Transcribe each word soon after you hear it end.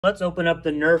Let's open up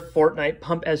the Nerf Fortnite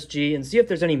Pump SG and see if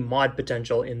there's any mod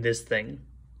potential in this thing.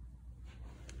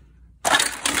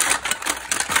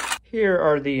 Here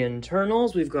are the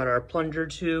internals. We've got our plunger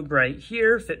tube right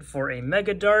here, fit for a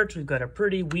mega dart. We've got a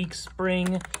pretty weak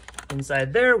spring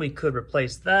inside there. We could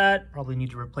replace that. Probably need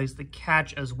to replace the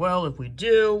catch as well if we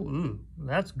do. Ooh,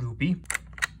 that's goopy.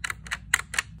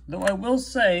 Though I will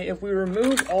say, if we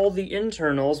remove all the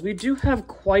internals, we do have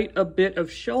quite a bit of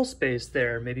shell space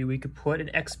there. Maybe we could put an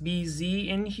XBZ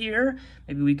in here.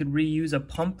 Maybe we could reuse a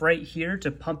pump right here to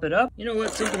pump it up. You know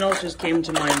what? Something else just came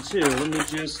to mind too. Let me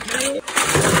just...